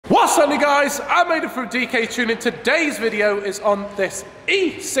What's up guys, I made it through DK Tuning. Today's video is on this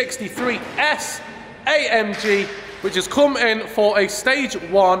E63S AMG, which has come in for a stage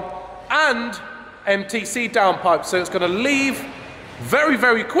 1 and MTC downpipe. So it's going to leave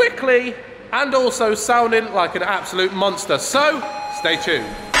very quickly and also sounding like an absolute monster. So stay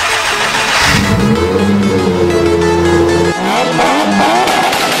tuned.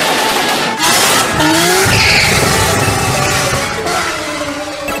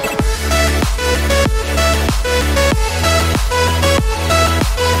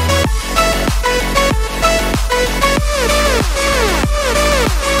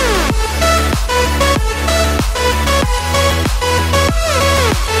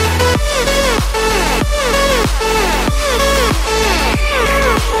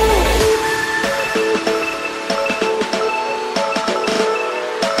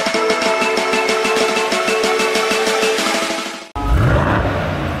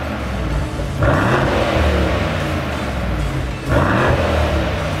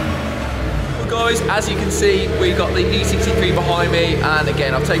 As you can see, we've got the E63 behind me, and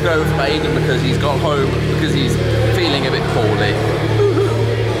again I've taken over from Aidan because he's gone home because he's feeling a bit poorly.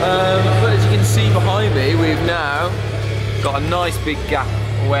 But as you can see behind me, we've now got a nice big gap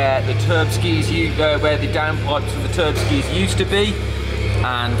where the turb skis, where the downpipes for the turb skis used to be,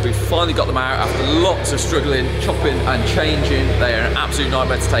 and we've finally got them out after lots of struggling, chopping and changing. They are an absolute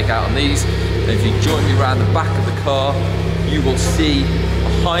nightmare to take out on these. And if you join me around the back of the car, you will see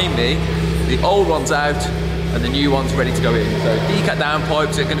behind me the old one's out and the new one's ready to go in. So decat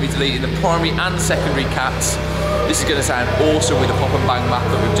downpipes are going to be deleting the primary and secondary cats. This is going to sound awesome with the pop and bang map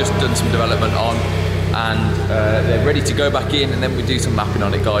that we've just done some development on, and they're ready to go back in, and then we do some mapping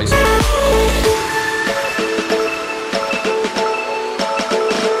on it, guys.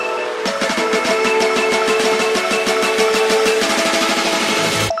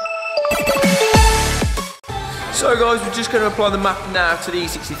 So guys, we're just going to apply the map now to the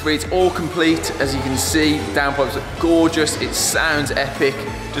E63. It's all complete, as you can see. The downpipes are gorgeous, it sounds epic.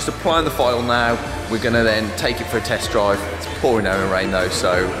 Just applying the file now. We're going to then take it for a test drive. It's pouring down in rain though,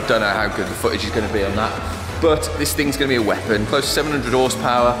 so don't know how good the footage is going to be on that. But this thing's going to be a weapon. Close to 700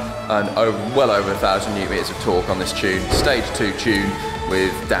 horsepower and well over 1,000 Newton meters of torque on this tune. Stage 2 tune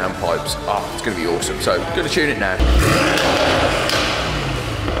with downpipes. Oh, it's going to be awesome. So, going to tune it now.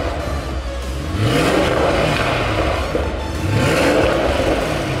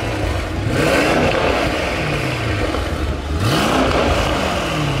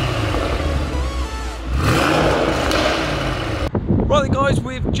 Right guys,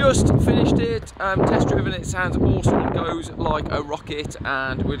 we've just finished it, test driven it, sounds awesome, it goes like a rocket,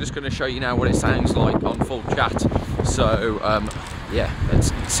 and we're just going to show you now what it sounds like on full chat. So yeah,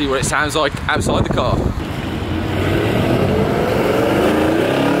 let's see what it sounds like outside the car.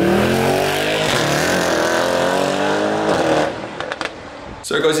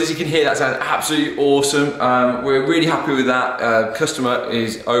 So guys, as you can hear, that sounds absolutely awesome. We're really happy with that. Customer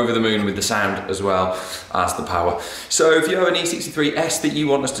is over the moon with the sound as well as the power. So if you have an E63S that you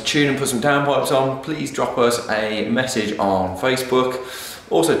want us to tune and put some downpipes on, please drop us a message on Facebook.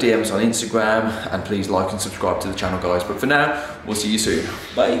 Also DM us on Instagram, and please like and subscribe to the channel, guys. But for now, we'll see you soon.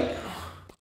 Bye.